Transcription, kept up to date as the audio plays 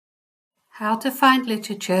How to find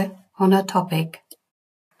literature on a topic.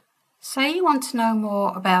 Say you want to know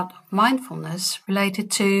more about mindfulness related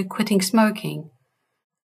to quitting smoking.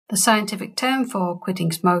 The scientific term for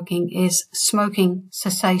quitting smoking is smoking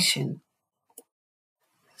cessation.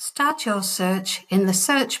 Start your search in the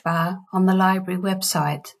search bar on the library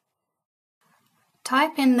website.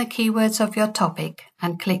 Type in the keywords of your topic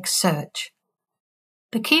and click Search.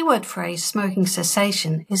 The keyword phrase smoking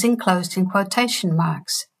cessation is enclosed in quotation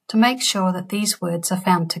marks to make sure that these words are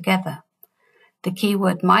found together. The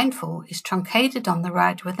keyword mindful is truncated on the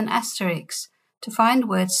right with an asterisk to find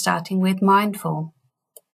words starting with mindful.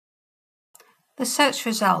 The search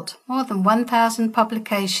result, more than 1,000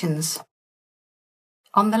 publications.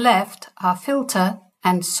 On the left are filter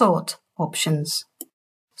and sort options.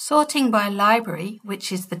 Sorting by library,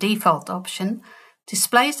 which is the default option,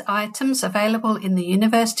 displays items available in the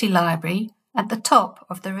university library at the top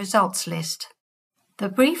of the results list. The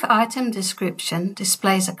brief item description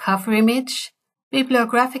displays a cover image,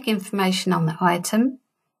 bibliographic information on the item,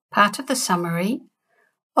 part of the summary,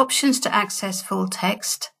 options to access full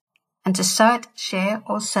text, and to cite, share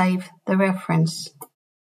or save the reference.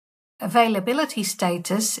 Availability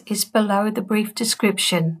status is below the brief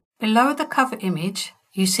description. Below the cover image,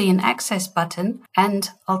 you see an access button and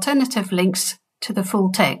alternative links to the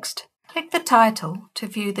full text. Click the title to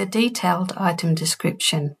view the detailed item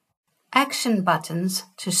description. Action buttons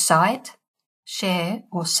to cite, share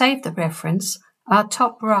or save the reference are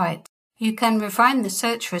top right. You can refine the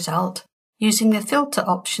search result using the filter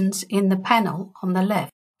options in the panel on the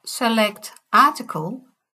left. Select Article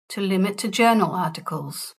to limit to journal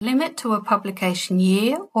articles. Limit to a publication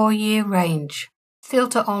year or year range.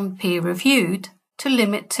 Filter on peer-reviewed to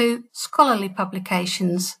limit to scholarly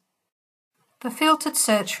publications. The filtered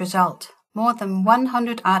search result, more than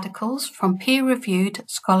 100 articles from peer-reviewed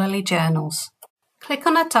scholarly journals. Click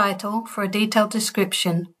on a title for a detailed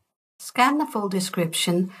description. Scan the full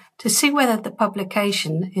description to see whether the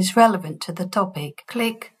publication is relevant to the topic.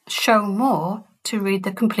 Click Show More to read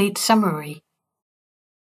the complete summary.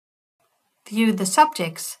 View the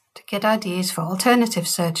subjects to get ideas for alternative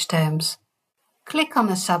search terms. Click on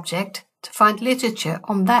a subject to find literature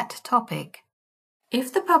on that topic.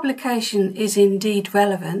 If the publication is indeed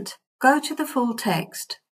relevant, go to the full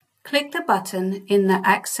text. Click the button in the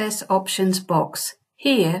Access Options box.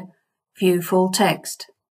 Here, View Full Text.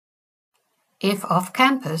 If off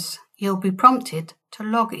campus, you'll be prompted to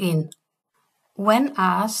log in. When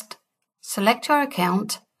asked, select your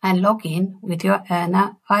account and log in with your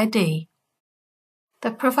earner ID.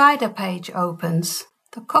 The provider page opens.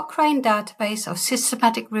 The Cochrane database of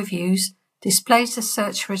systematic reviews displays the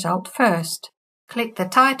search result first. Click the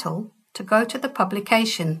title to go to the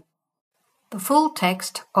publication. The full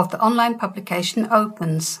text of the online publication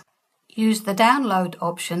opens. Use the download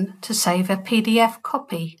option to save a PDF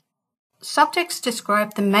copy. Subjects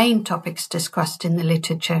describe the main topics discussed in the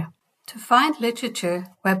literature. To find literature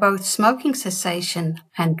where both smoking cessation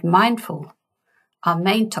and mindful are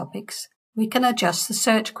main topics, we can adjust the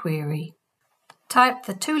search query. Type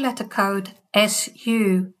the two-letter code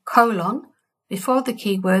SU: before the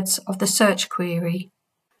keywords of the search query.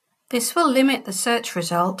 This will limit the search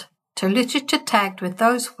result to literature tagged with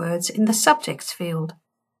those words in the subjects field.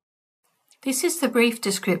 This is the brief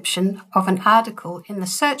description of an article in the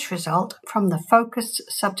search result from the focused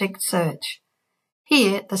subject search.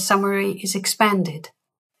 Here, the summary is expanded.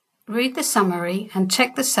 Read the summary and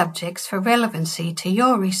check the subjects for relevancy to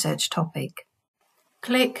your research topic.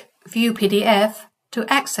 Click View PDF to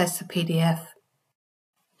access the PDF.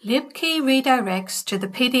 LibKey redirects to the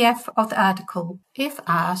PDF of the article. If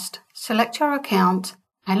asked, select your account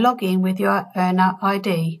and log in with your earner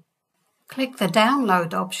ID. Click the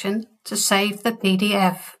Download option to save the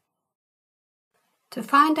PDF. To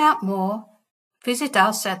find out more, visit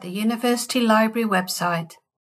us at the University Library website.